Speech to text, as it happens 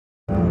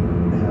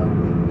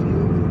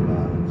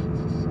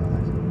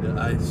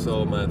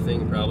So my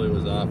thing probably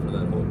was off for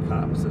that whole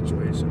cop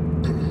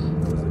situation.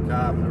 There was a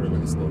cop,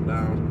 everybody slowed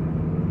down.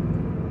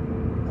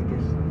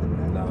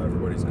 Now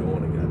everybody's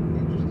going again.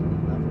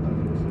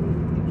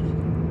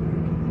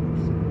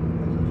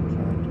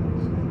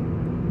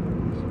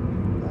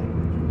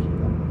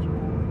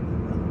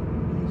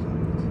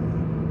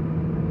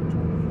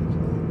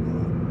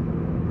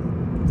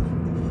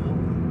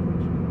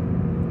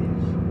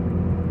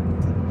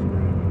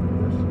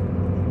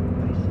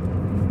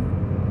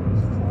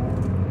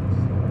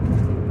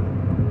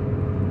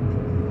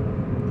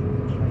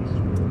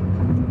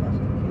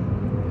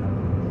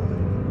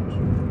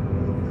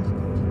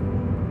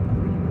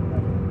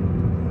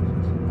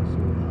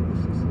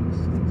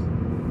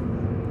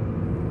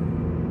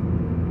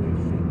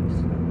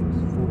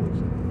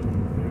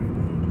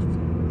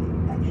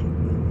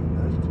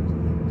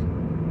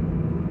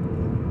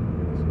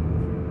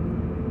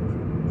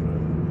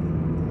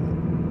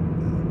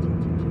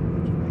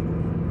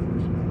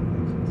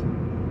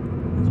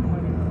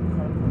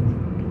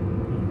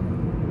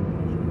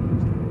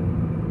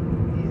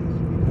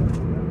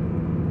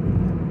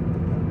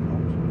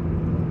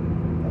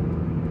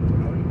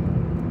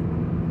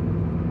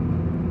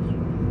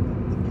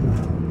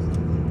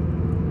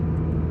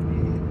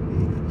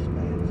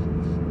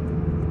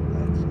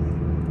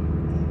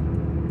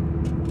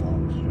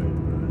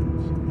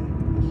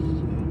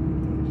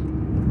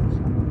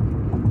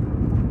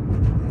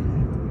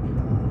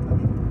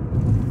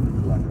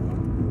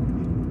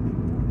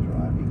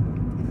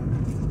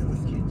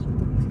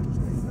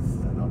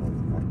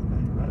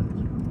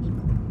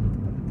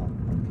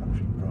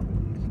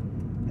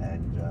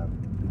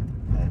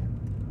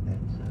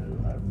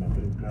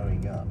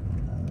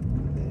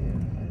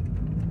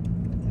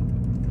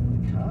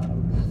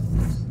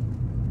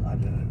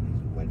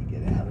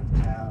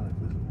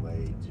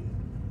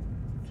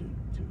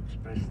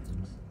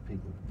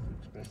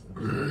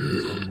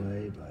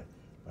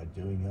 By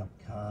doing up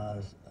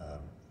cars,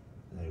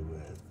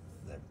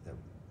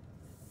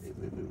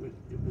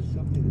 it was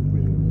something that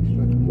really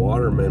struck me.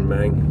 Waterman,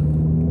 man.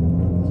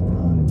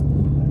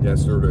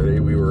 Yesterday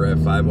we were at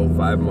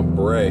 505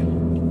 Mabray,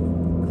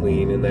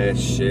 cleaning that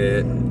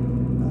shit,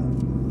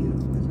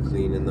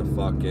 cleaning the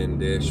fucking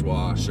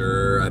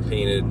dishwasher. I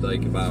painted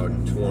like about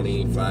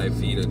 25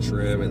 feet of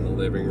trim in the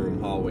living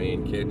room, hallway,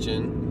 and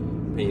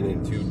kitchen.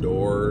 Painted 2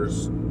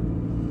 doors.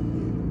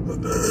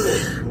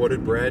 What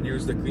did Brad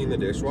use to clean the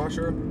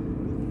dishwasher?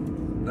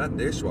 Not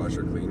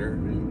dishwasher cleaner,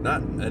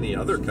 not any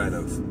other kind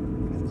of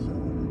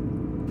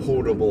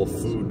potable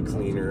food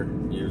cleaner,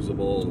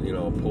 usable, you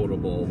know,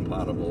 potable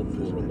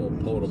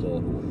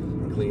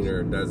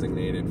cleaner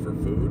designated for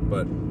food,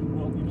 but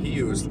he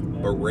used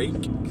a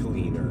rake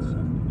cleaner.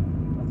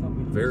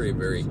 Very,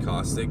 very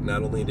caustic.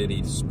 Not only did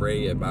he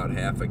spray about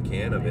half a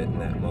can of it in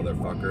that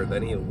motherfucker,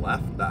 then he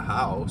left the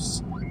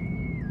house.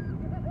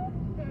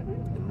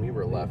 We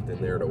were left in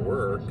there to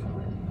work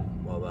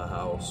while the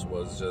house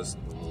was just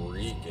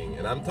reeking.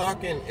 And I'm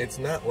talking, it's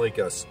not like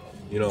a,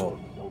 you know,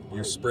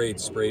 you sprayed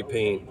spray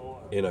paint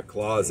in a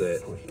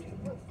closet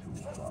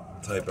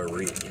type of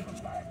reek.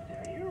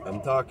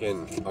 I'm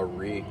talking a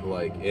reek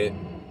like it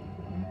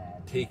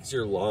takes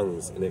your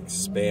lungs and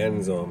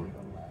expands them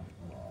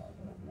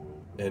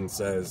and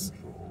says,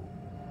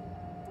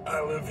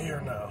 I live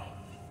here now.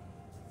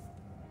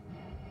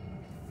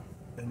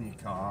 And you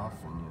cough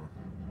and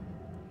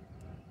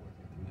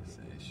you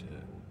say shit.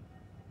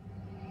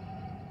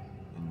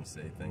 And you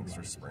say, thanks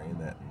for spraying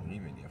that and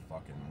leaving, you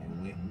fucking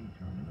muley.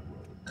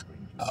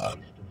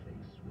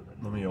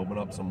 Let me open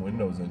up some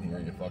windows in here,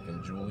 you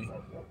fucking Julie.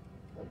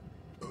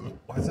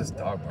 Why is this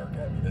dog barking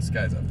at me? This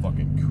guy's a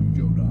fucking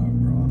Cujo dog,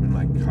 bro. I'm in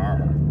my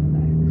car.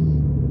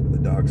 The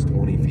dog's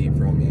 20 feet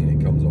from me and he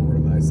comes over to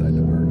my side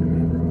to bark at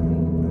me, bro. I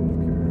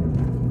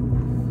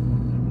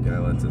don't care. Guy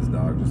lets his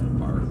dog just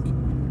bark.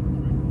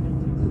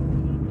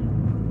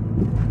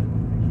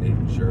 A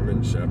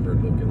German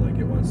Shepherd looking like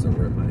it wants to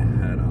rip my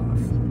head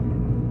off.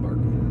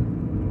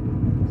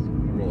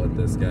 Barking. I'm gonna let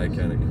this guy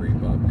kind of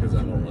creep up because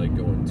I don't like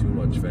going too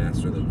much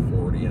faster than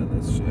 40 on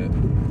this shit.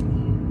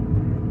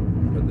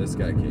 But this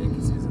guy can't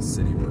because he's a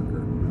city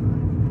worker.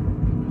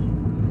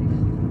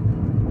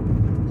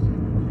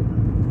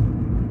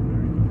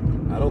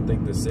 I don't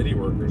think the city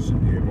workers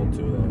should be able to,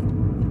 though. I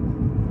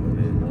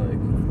mean, like,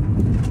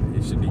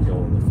 he should be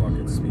going the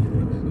fucking speed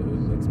limit,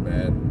 dude. That's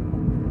bad.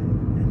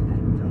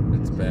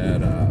 It's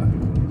bad,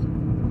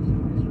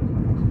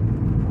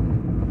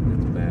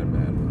 it's bad.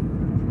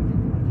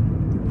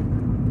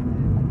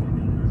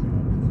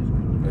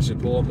 I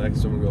should pull up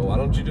next to him and go, why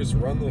don't you just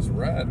run this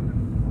red?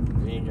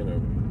 He ain't gonna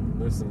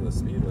listen to the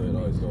speed limit.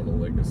 Always going to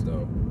lick a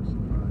stove.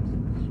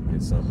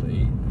 Get something to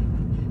eat.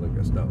 Lick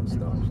a stove.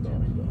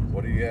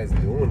 What are you guys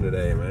doing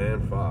today,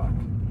 man? Fuck.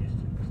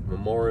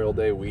 Memorial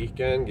Day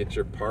weekend. Get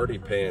your party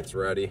pants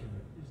ready.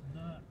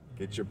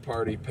 Get your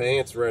party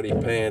pants ready.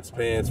 Pants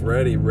ready. Pants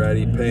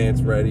ready.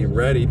 Pants ready.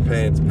 Party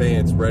pants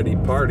ready.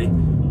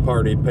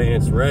 Party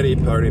pants ready.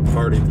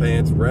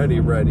 Pants ready.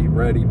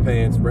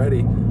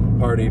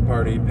 Party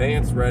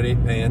pants ready.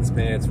 Pants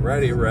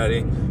ready.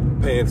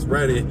 Pants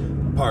ready.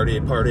 Party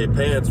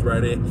pants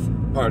ready.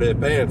 Party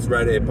pants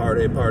ready.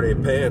 Party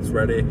pants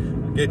ready.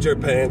 Get your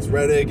pants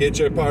ready. Get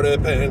your party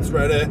pants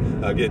ready.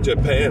 Get your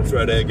pants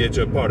ready. Get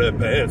your party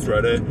pants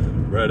ready.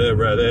 Ready.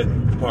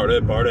 Party.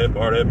 Ready.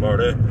 Party.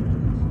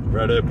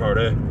 Ready.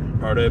 Pants.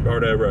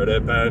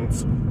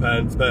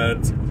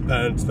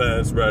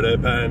 Ready.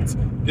 Pants.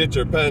 Get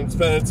your pants.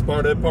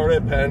 Party.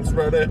 Pants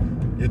ready.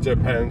 Get your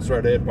pants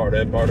ready.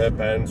 Party.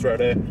 Pants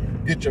ready.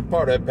 Get your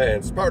party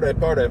pants. Party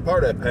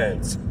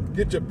pants.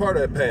 Get your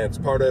party pants.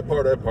 Party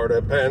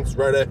pants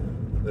ready.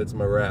 That's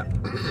my rap.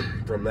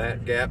 From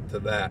that gap to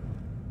that.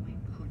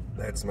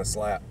 That's my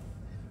slap.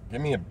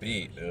 Give me a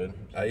beat, dude.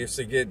 I used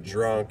to get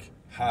drunk,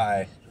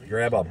 high,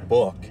 grab a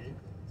book,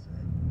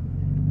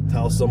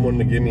 tell someone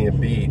to give me a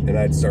beat, and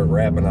I'd start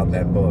rapping out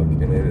that book,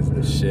 and it is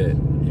the shit.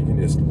 You can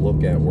just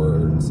look at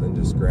words and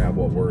just grab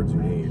what words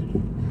you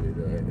need.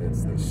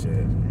 It's the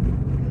shit.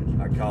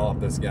 I call up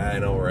this guy I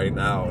know right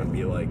now and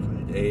be like,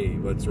 hey,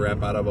 let's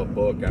rap out of a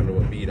book onto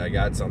a beat. I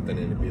got something,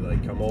 and it'd be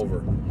like, come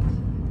over.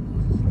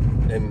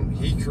 And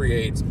he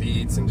creates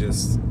beats and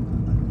just,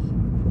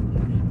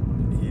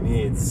 he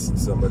needs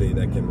somebody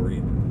that can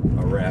read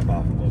a rap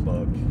off of a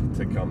book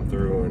to come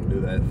through and do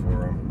that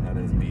for him on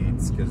his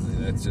beats, because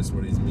that's just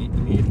what he's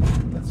needing.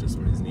 That's just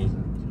what he's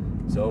needing.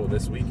 So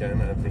this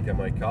weekend, I think I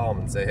might call him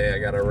and say, hey, I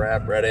got a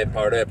rap ready,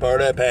 party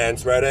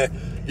pants ready.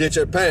 Get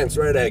your pants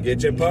ready,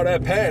 get your party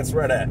pants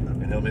ready.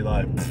 And he'll be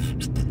like,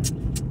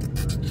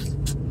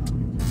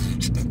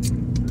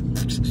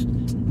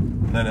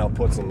 and then I'll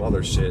put some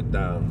other shit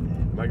down.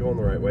 Am I going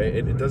the right way?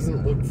 It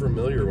doesn't look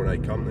familiar when I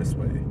come this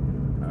way,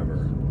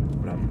 ever.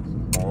 But I'm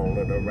blown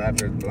to the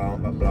Raptors,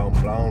 blown to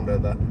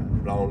the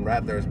blown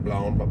Raptors,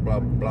 blown to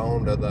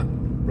the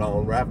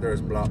blown Raptors,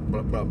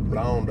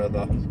 blown to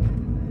the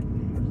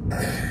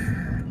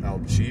El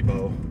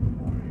Chivo.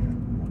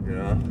 You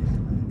know?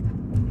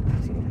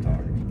 That's what I'm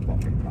talking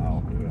fucking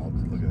about.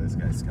 Dude, look at this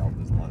guy scalped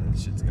his lawn, and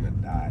this shit's gonna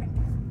die.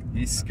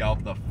 He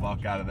scalped the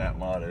fuck out of that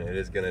lawn, and it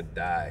is gonna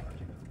die.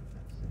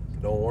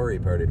 Don't worry,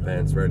 party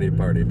pants ready,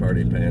 party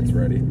pants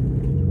ready.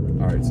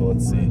 Alright, so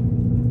let's see.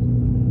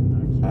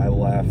 I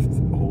left,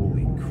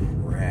 holy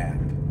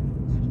crap.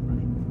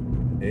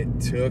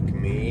 It took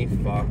me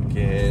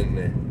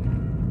fucking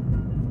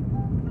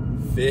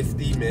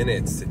 50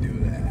 minutes to do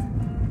that.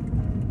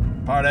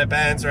 Party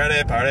pants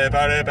ready, party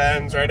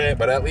pants ready.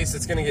 But at least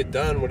it's gonna get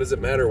done. What does it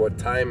matter what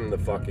time the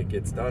fuck it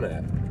gets done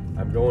at?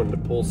 I'm going to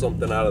pull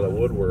something out of the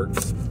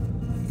woodworks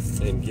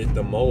and get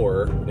the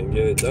mower and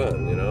get it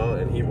done, you know?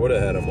 And he would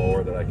have had a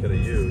mower that I could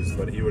have used,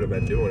 but he would have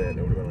been doing it and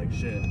it would have been like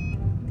shit.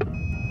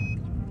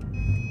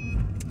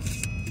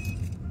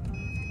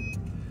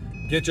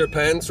 Get your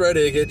pants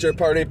ready, get your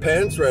party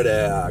pants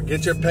ready.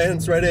 Get your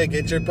pants ready,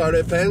 get your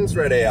party pants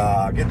ready.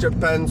 Get your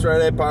pants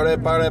ready, party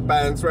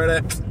pants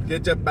ready.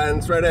 Get your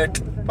pants ready,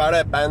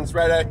 party pants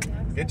ready.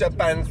 Get your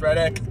pants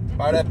ready,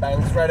 party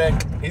pants ready.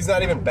 He's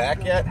not even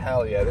back yet?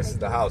 Hell yeah, this is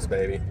the house,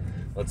 baby.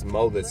 Let's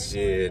mow this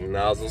shit.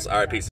 Nozzles. All right, peace.